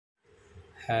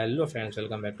Hello friends,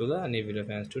 welcome back to the new video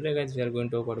friends. Today guys we are going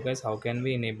to talk about guys how can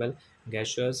we enable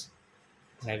gestures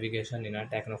navigation in our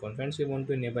techno phone. Friends, we want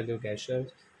to enable your gestures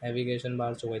navigation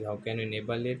bar. So guys how can you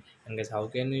enable it, and guys how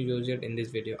can you use it? In this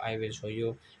video I will show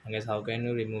you. And guys how can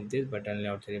you remove this button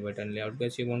layout, 3 button layout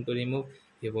guys you want to remove.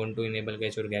 You want to enable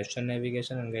guys your gesture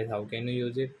navigation, and guys how can you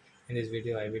use it? In this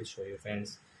video I will show you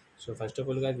friends. So first of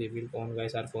all guys we will on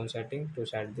guys our phone setting to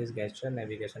set this gesture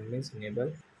navigation means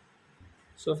enable.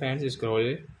 So friends, scroll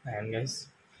it and guys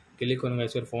click on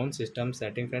guys your phone system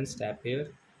setting. Friends, tap here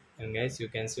and guys you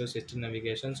can see your system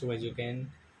navigation. So guys you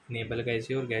can enable guys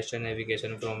your gesture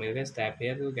navigation from here. Guys tap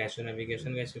here to gesture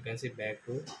navigation. Guys you can see back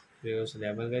to previous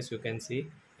level. Guys you can see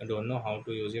I don't know how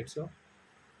to use it. So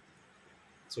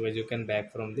guys you can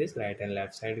back from this right and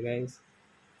left side. Guys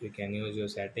you can use your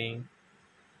setting.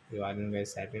 You are in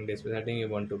guys setting, display setting, you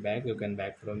want to back, you can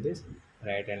back from this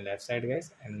right and left side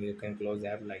guys, and you can close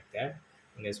the app like that.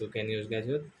 And guys you can use guys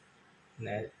your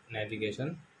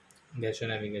navigation, gesture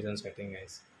navigation setting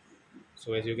guys.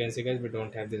 So as you can see guys we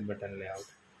don't have this button layout.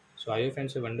 So I hope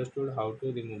friends have understood how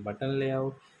to remove button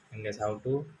layout, and guys how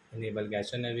to enable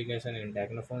gesture navigation in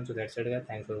technophone. So that's it guys,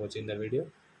 thanks for watching the video.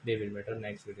 They will better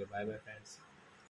next video. Bye bye friends.